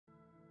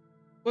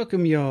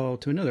Welcome y'all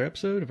to another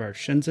episode of our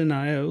Shenzhen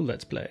I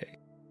Let's Play.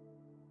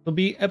 It'll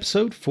be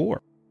episode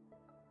 4.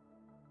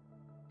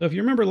 So if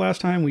you remember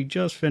last time, we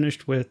just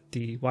finished with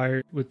the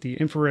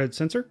infrared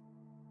sensor.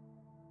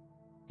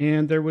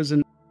 And there was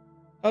an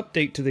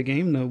update to the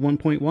game, the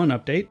 1.1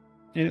 update,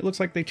 and it looks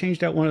like they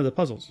changed out one of the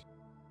puzzles.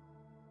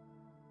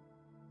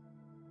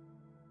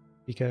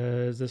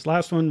 Because this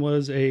last one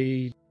was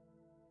a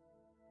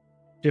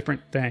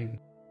different thing.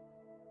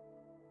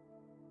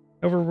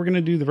 However, we're going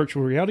to do the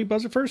virtual reality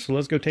buzzer first, so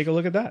let's go take a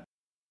look at that.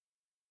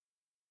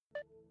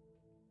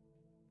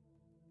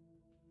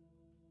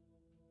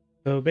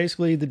 So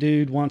basically, the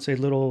dude wants a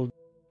little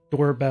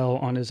doorbell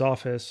on his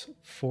office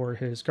for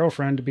his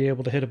girlfriend to be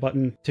able to hit a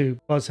button to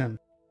buzz him.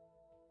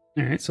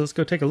 Alright, so let's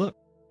go take a look.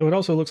 So it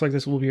also looks like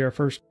this will be our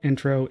first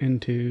intro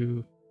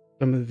into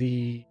some of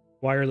the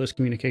wireless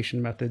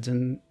communication methods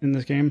in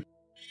this game.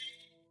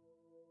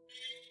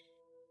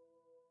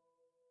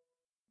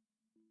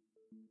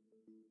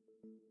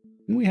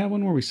 Didn't we have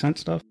one where we sent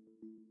stuff?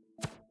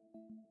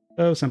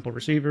 So simple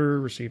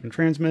receiver, receive and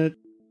transmit.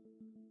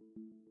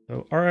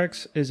 So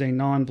RX is a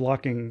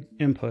non-blocking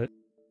input.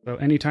 So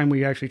anytime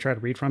we actually try to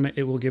read from it,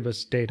 it will give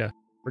us data,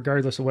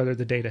 regardless of whether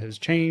the data has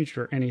changed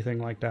or anything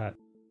like that.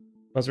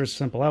 Buzzer is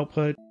simple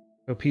output.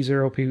 So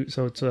P0,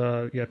 so it's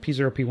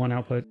P0, P1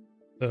 output.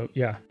 So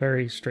yeah,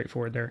 very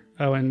straightforward there.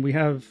 Oh, and we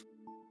have,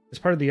 as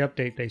part of the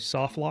update, they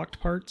soft locked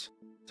parts.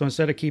 So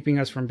instead of keeping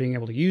us from being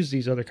able to use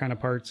these other kind of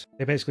parts,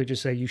 they basically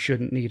just say you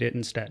shouldn't need it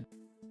instead.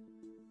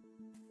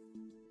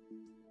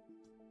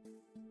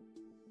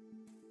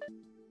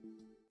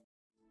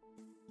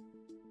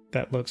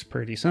 That looks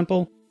pretty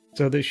simple.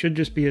 So this should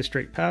just be a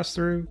straight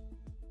pass-through.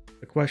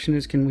 The question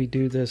is, can we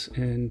do this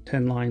in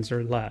 10 lines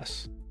or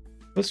less?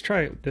 Let's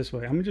try it this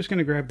way. I'm just going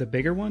to grab the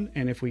bigger one,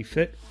 and if we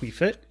fit, we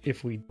fit.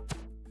 If we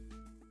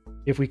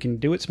can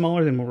do it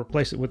smaller, then we'll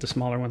replace it with the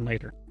smaller one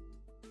later.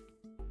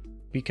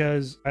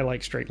 Because I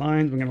like straight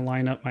lines, I'm going to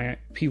line up my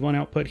P1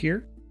 output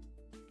here.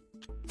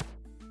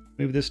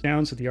 Move this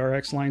down so the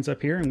RX lines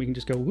up here, and we can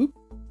just go whoop.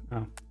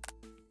 Oh,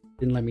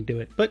 didn't let me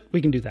do it, but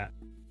we can do that.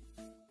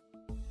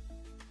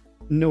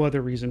 No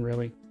other reason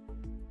really,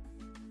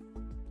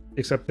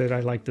 except that I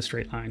like the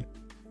straight line.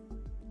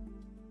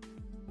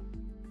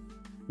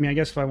 I mean, I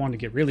guess if I wanted to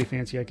get really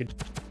fancy, I could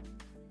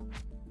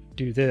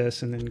do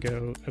this and then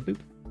go a boop.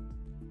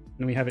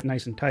 And we have it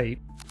nice and tight.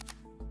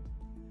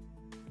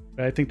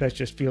 But I think that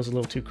just feels a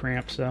little too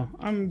cramped, so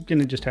I'm going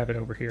to just have it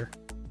over here.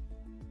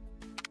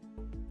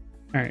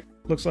 Alright,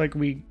 looks like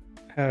we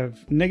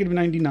have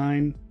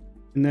 -99,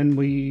 and then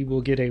we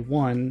will get a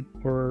 1,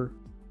 or...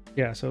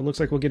 yeah, so it looks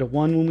like we'll get a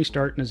 1 when we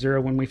start and a 0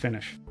 when we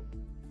finish.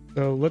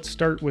 So let's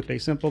start with a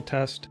simple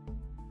test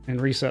and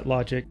reset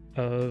logic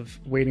of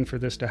waiting for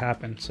this to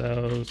happen.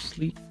 So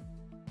sleep.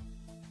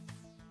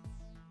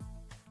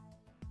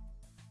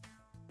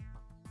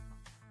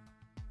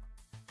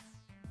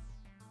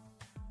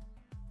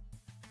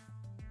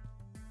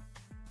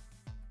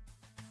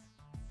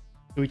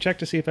 So we check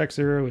to see if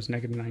X0 is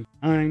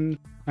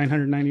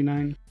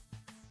 -999.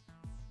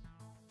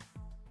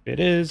 If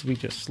it is, we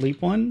just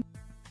sleep 1.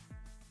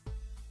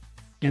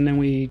 And then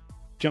we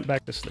jump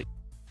back to sleep.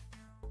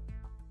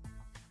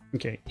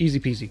 Okay, easy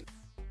peasy.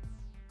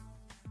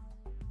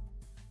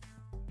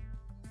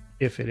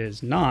 If it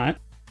is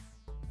not...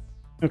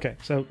 okay,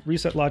 so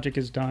reset logic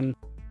is done.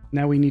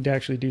 Now we need to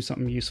actually do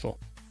something useful.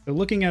 So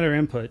looking at our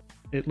input,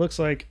 it looks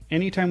like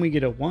anytime we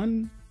get a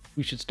 1,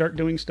 we should start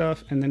doing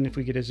stuff, and then if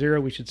we get a 0,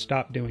 we should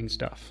stop doing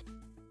stuff.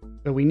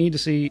 So we need to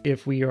see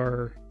if we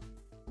are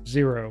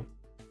 0.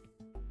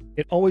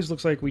 It always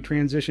looks like we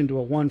transition to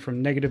a 1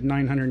 from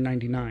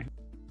 -999.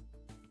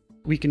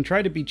 We can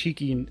try to be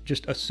cheeky and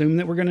just assume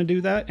that we're going to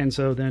do that, and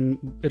so then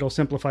it'll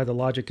simplify the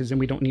logic, because then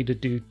we don't need to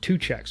do 2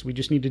 checks. We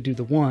just need to do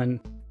the 1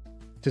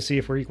 to see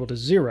if we're equal to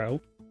 0,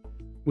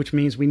 which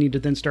means we need to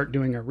then start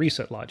doing our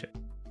reset logic.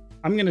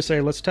 I'm going to say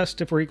let's test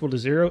if we're equal to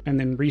 0 and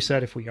then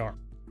reset if we are.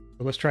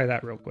 So let's try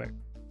that real quick.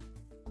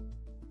 So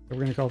we're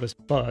going to call this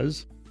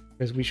buzz,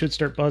 because we should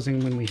start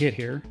buzzing when we hit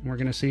here, and we're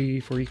going to see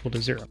if we're equal to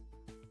 0.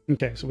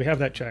 Okay, so we have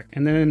that check.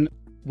 And then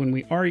when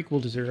we are equal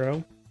to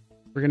 0,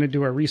 we're going to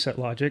do our reset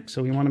logic,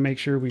 so we want to make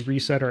sure we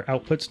reset our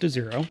outputs to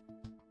 0.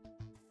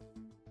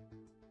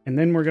 And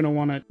then we're going to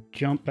want to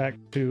jump back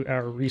to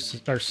our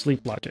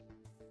sleep logic.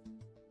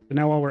 So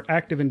now while we're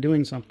active and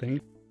doing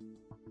something,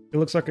 it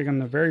looks like on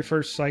the very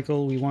first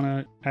cycle, we want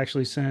to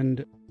actually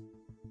send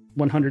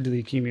 100 to the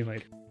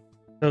accumulator.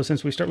 So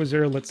since we start with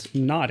 0, let's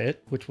not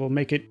it, which will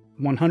make it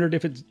 100.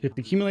 If the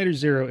accumulator is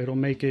 0, it'll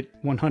make it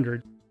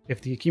 100.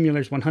 If the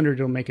accumulator is 100,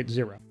 it'll make it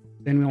 0.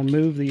 Then we'll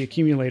move the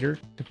accumulator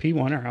to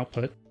P1, our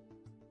output.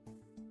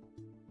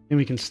 Then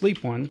we can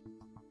sleep 1,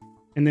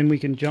 and then we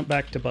can jump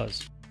back to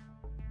buzz.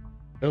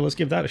 So let's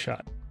give that a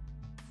shot.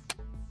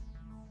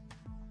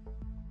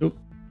 Oop,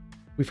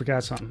 we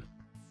forgot something.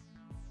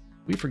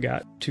 We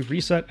forgot to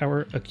reset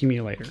our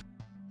accumulator.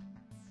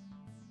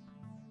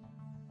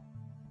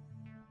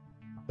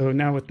 So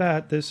now with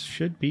that, this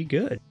should be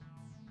good.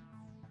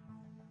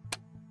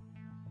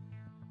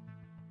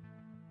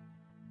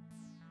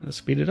 Let's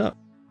speed it up.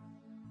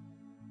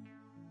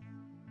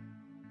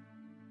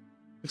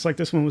 Looks like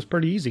this one was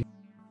pretty easy.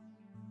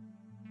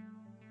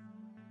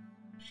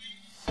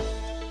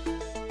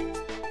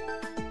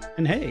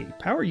 And hey,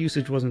 power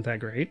usage wasn't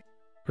that great.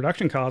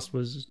 Production cost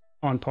was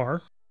on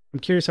par. I'm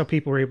curious how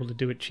people were able to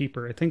do it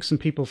cheaper. I think some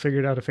people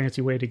figured out a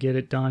fancy way to get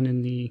it done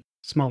in the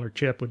smaller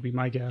chip would be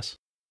my guess.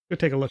 Go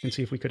take a look and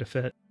see if we could have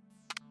fit.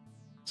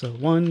 So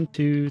 1,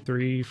 2,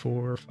 3,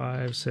 4,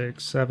 5,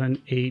 6,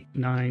 7, 8,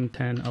 9,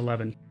 10,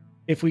 11.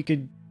 If we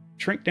could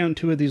shrink down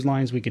 2 of these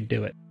lines, we could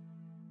do it.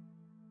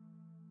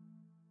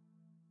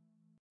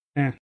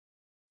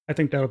 I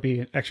think that'll be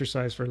an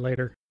exercise for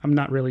later. I'm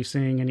not really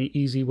seeing any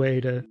easy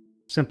way to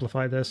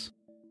simplify this.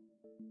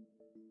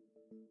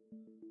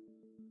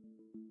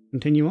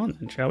 Continue on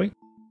then, shall we?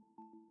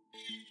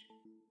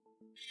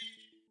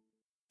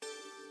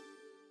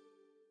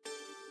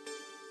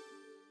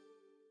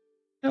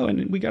 Oh,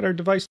 and we got our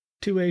device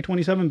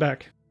 2A27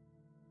 back.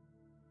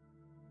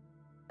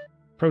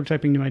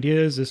 Prototyping new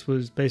ideas. This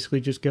was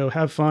basically just go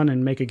have fun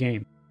and make a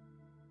game.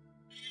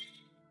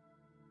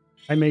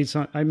 I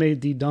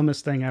made the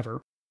dumbest thing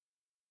ever.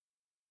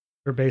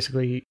 Where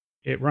basically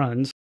it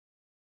runs.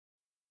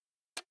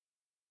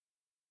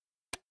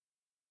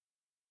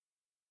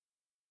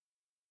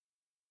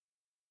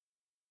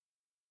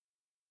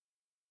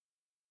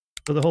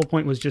 So the whole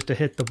point was just to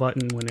hit the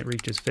button when it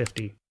reaches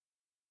 50.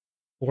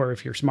 Or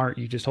if you're smart,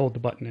 you just hold the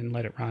button and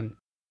let it run.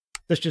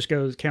 This just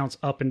counts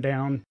up and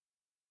down.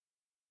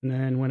 And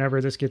then whenever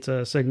this gets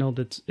a signal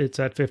that it's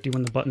at 50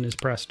 when the button is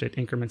pressed, it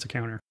increments a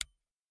counter.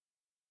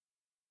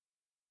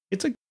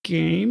 It's a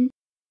game.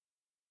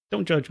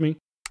 Don't judge me.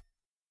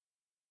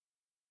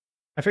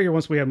 I figure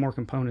once we have more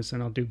components,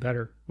 then I'll do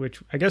better,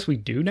 which I guess we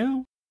do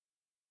now?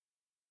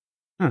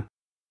 Huh.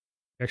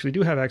 We actually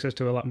do have access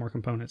to a lot more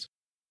components.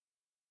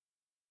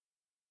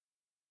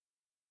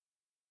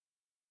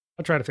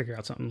 I'll try to figure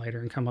out something later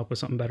and come up with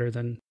something better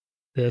than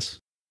this.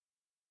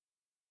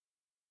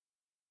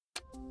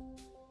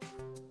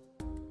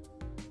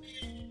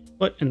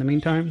 But in the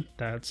meantime,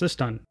 that's this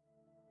done.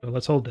 So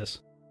let's hold this.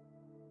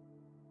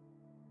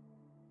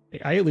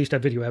 I at least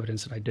have video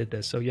evidence that I did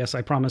this, so yes,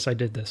 I promise I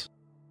did this.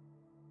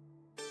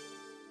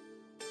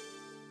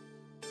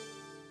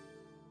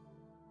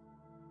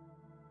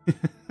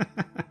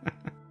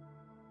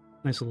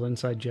 Nice little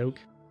inside joke.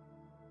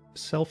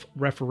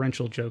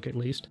 Self-referential joke, at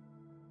least.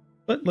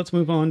 But let's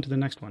move on to the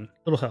next one.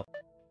 Little help.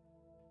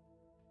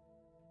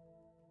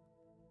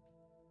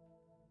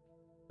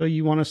 So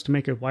you want us to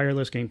make a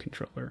wireless game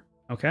controller,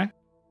 okay?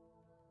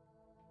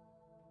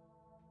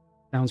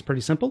 Sounds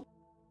pretty simple.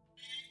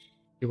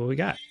 See what we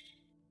got.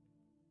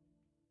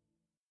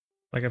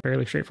 Like a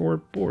fairly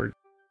straightforward board.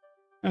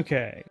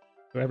 Okay,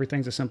 so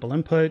everything's a simple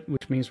input,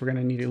 which means we're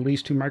going to need at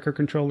least 2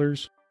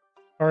 microcontrollers.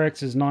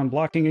 RX is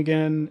non-blocking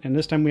again, and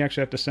this time we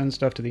actually have to send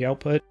stuff to the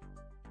output.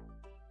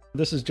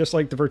 This is just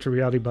like the virtual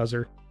reality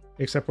buzzer,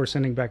 except we're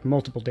sending back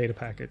multiple data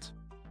packets.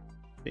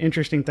 The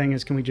interesting thing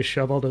is, can we just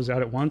shove all those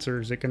out at once,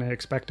 or is it going to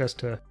expect us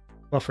to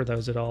buffer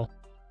those at all?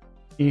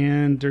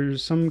 And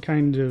there's some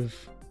kind of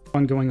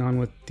fun going on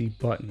with the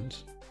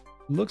buttons.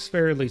 Looks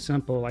fairly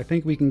simple. I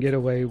think we can get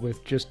away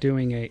with just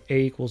doing a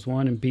equals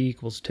 1 and B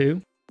equals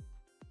 2.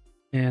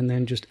 And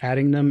then just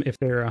adding them if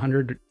they're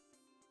 100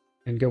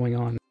 and going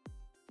on.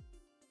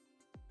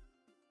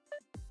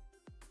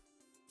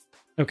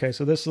 Okay,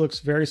 so this looks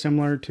very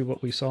similar to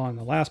what we saw in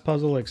the last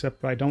puzzle,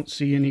 except I don't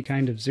see any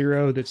kind of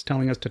 0 that's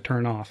telling us to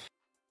turn off.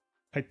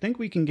 I think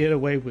we can get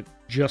away with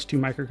just 2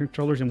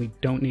 microcontrollers and we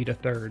don't need a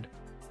third.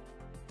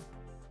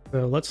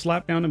 So let's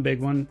slap down a big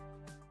one,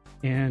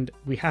 and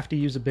we have to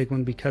use a big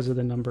one because of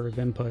the number of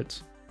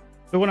inputs.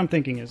 So what I'm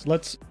thinking is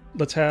let's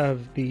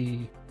have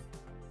a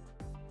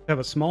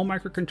small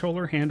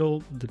microcontroller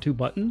handle the 2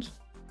 buttons,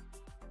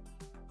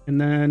 and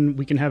then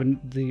we can have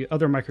the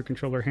other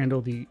microcontroller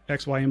handle the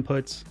XY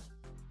inputs,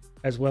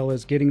 as well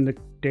as getting the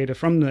data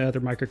from the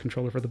other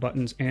microcontroller for the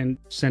buttons and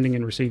sending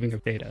and receiving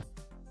of data.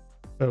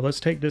 So let's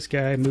take this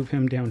guy, move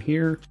him down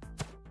here.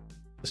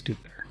 Let's do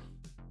there.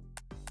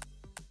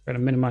 Try to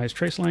minimize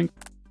trace length,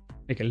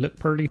 make it look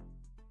pretty.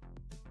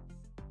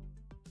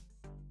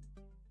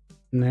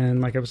 And then,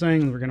 like I was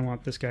saying, we're going to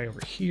want this guy over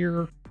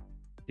here.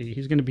 See,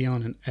 he's going to be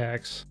on an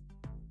X.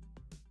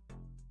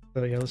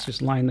 So yeah, let's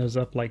just line those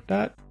up like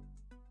that.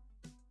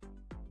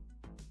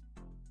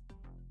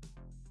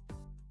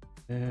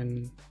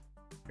 And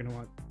we're going to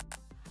want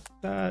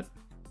that.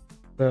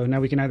 So now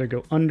we can either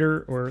go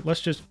under, or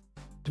let's just,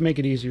 to make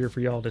it easier for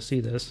y'all to see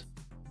this.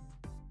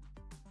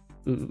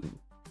 Ooh.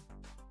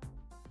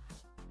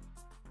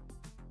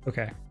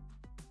 Okay.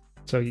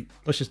 So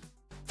let's just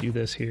do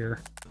this here.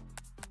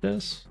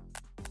 This.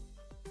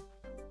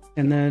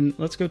 And then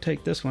let's go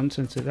take this one,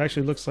 since it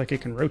actually looks like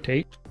it can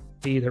rotate.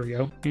 See, there we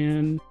go.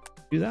 And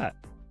do that.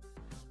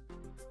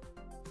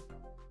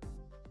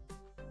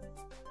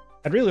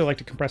 I'd really like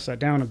to compress that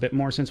down a bit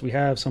more since we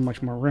have so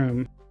much more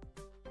room.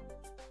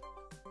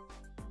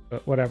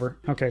 But whatever.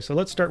 Okay, so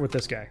let's start with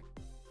this guy.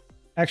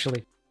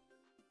 Actually,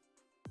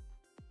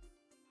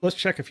 let's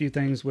check a few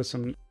things with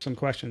some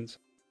questions.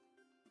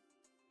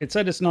 It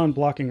said it's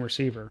non-blocking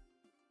receiver.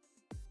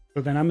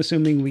 So then I'm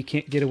assuming we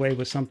can't get away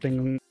with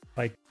something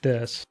like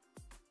this.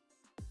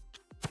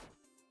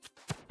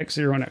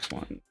 X0 and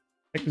X1.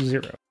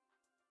 X0.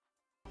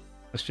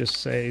 Let's just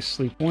say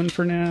sleep 1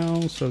 for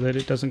now so that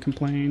it doesn't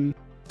complain.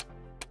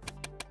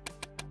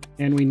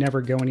 And we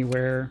never go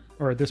anywhere,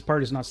 or this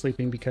part is not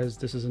sleeping because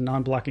this is a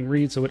non-blocking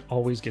read, so it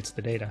always gets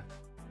the data.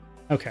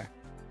 Okay.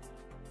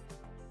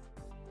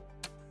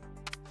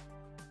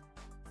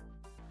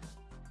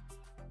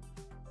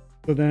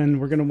 So then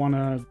we're going to want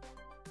to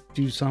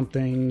do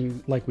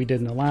something like we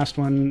did in the last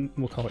one.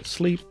 We'll call it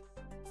sleep.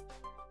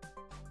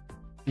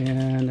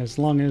 And as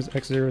long as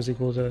x0 is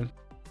equal to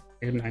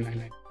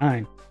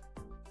 -9999.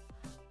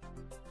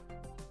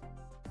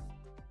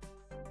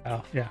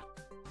 Oh, yeah.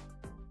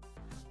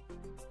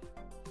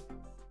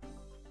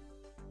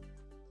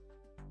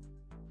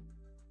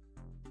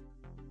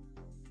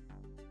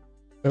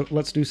 So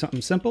let's do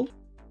something simple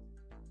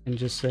and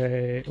just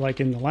say, like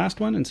in the last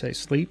one, and say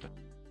sleep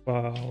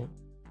while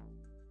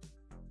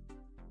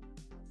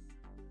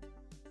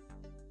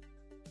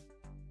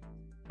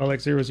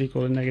x0 is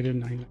equal to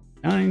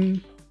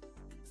 -999.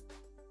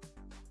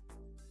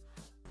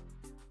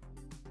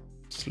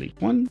 Sleep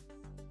 1.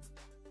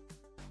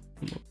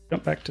 And we'll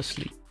jump back to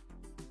sleep.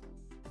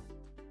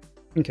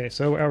 Okay,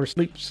 so our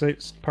sleep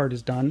part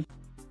is done.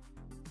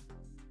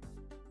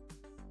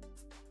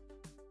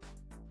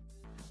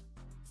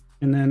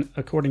 And then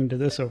according to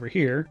this over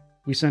here,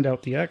 we send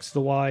out the X,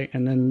 the Y,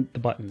 and then the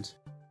buttons.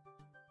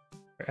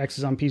 Our X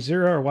is on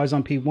P0, our Y is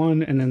on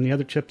P1, and then the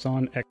other chip's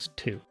on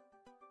X2.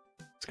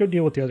 Let's go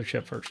deal with the other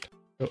chip first.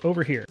 So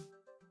over here,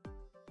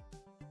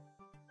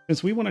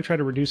 since we want to try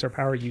to reduce our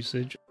power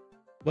usage,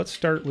 let's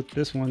start with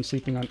this one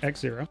sleeping on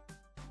X0.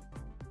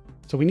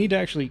 So we need to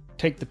actually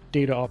take the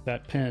data off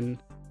that pin,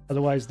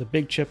 otherwise the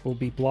big chip will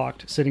be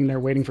blocked, sitting there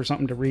waiting for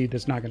something to read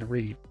that's not going to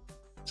read.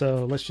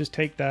 So let's just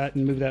take that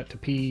and move that to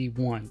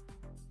P1.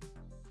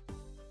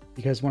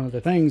 Because one of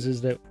the things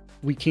is that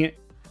we can't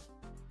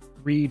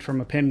read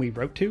from a pin we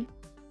wrote to.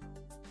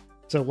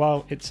 So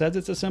while it says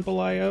it's a simple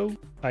I/O,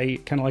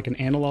 kind of like an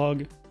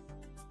analog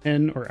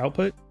in or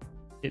output,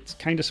 it's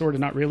kind of sort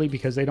of not really,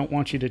 because they don't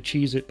want you to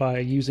cheese it by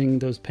using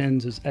those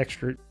pins as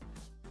extra,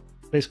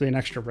 basically an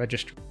extra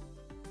register.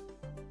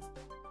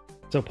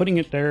 So putting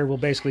it there will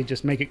basically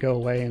just make it go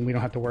away and we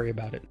don't have to worry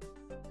about it.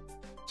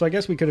 So I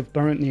guess we could have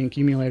thrown it in the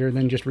accumulator and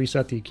then just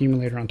reset the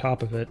accumulator on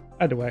top of it.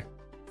 Either way.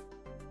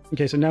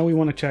 Okay, so now we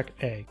want to check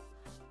A.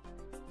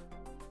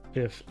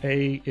 If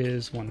A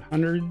is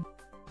 100,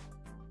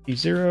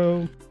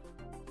 B0,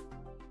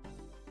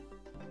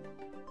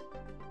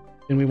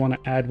 then we want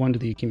to add 1 to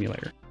the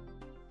accumulator.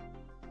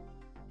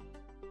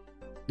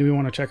 Do we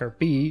want to check our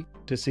B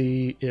to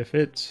see if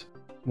it's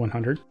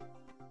 100?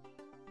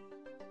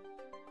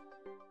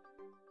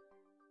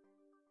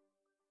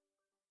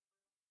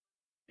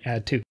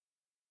 Add 2.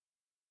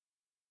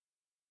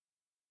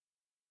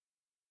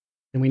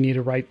 Then we need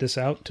to write this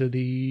out to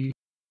the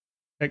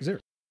X0.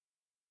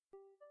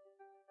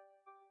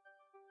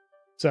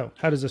 So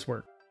how does this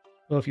work?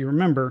 Well, if you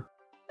remember,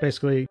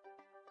 basically,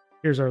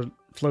 here's our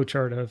flow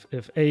chart of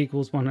if A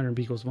equals 100,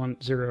 B equals 1,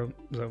 0.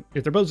 So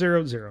if they're both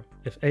 0, 0.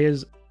 If A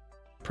is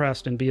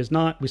pressed and B is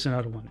not, we send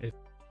out a 1. If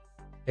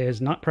A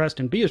is not pressed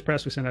and B is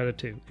pressed, we send out a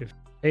 2. If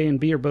A and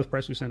B are both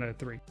pressed, we send out a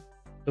 3.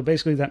 So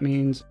basically that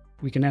means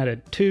we can add a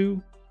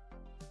 2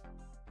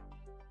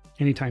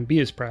 anytime B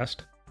is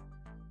pressed,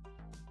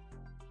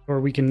 or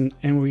we can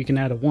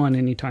add a 1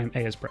 anytime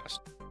A is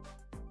pressed.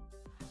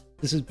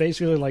 This is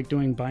basically like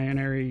doing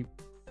binary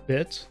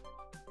bits,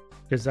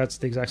 because that's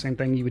the exact same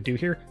thing you would do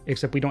here,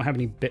 except we don't have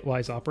any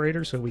bitwise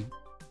operators, so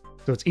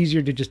it's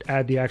easier to just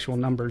add the actual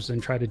numbers than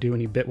try to do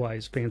any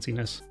bitwise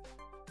fanciness.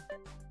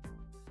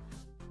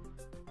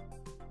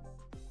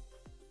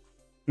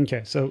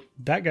 Okay, so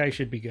that guy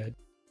should be good.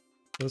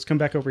 So let's come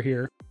back over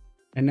here,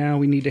 and now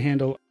we need to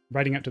handle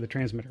writing out to the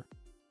transmitter.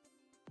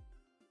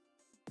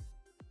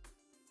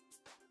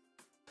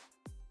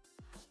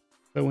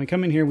 So when we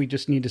come in here, we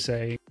just need to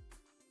say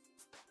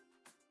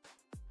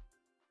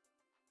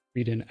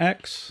read in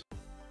X,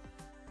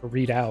 or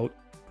read out,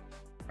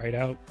 write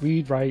out,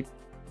 read, write,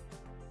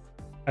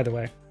 either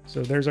way.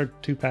 So there's our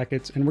 2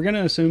 packets, and we're going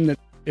to assume that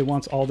it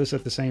wants all this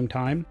at the same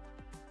time.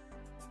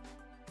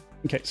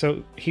 Okay,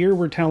 so here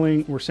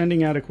we're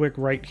sending out a quick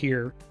write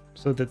here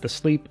so that the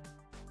sleep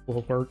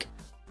will work.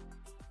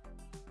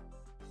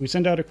 We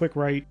send out a quick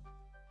write,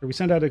 or we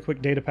send out a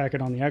quick data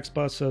packet on the X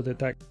bus so that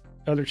that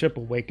other chip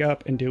will wake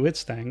up and do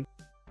its thing.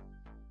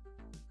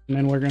 And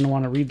then we're going to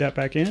want to read that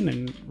back in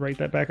and write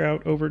that back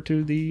out over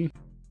to the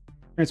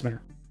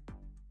transmitter.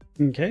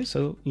 Okay,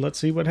 so let's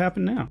see what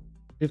happened now.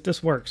 If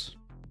this works.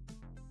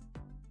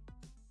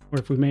 Or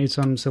if we made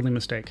some silly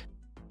mistake.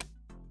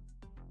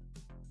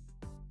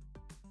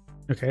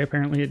 Okay,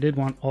 apparently it did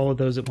want all of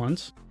those at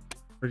once.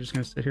 We're just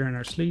going to sit here in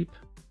our sleep.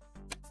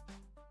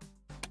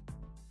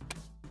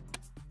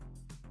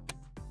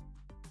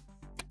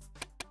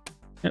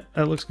 Yep,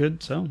 that looks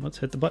good. So let's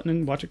hit the button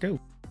and watch it go.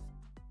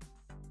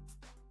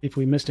 If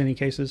we missed any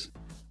cases,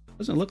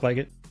 doesn't look like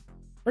it.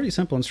 Pretty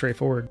simple and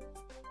straightforward.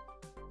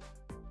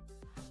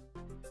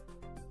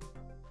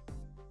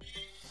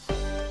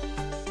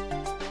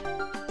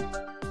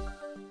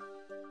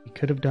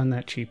 could have done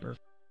that cheaper.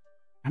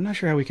 I'm not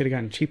sure how we could have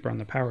gotten cheaper on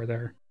the power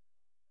there.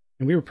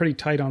 And we were pretty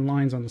tight on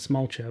lines on the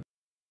small chip.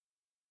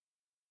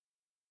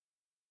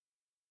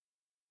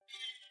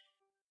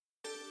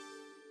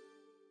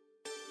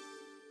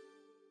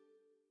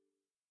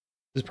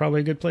 This is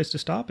probably a good place to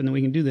stop, and then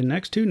we can do the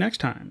next two next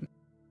time.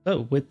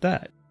 So with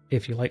that,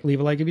 if you like, leave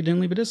a like. If you didn't,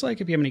 leave a dislike.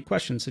 If you have any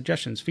questions,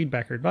 suggestions,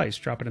 feedback, or advice,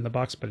 drop it in the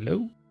box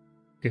below.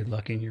 Good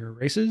luck in your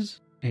races,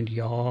 and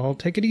y'all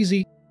take it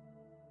easy.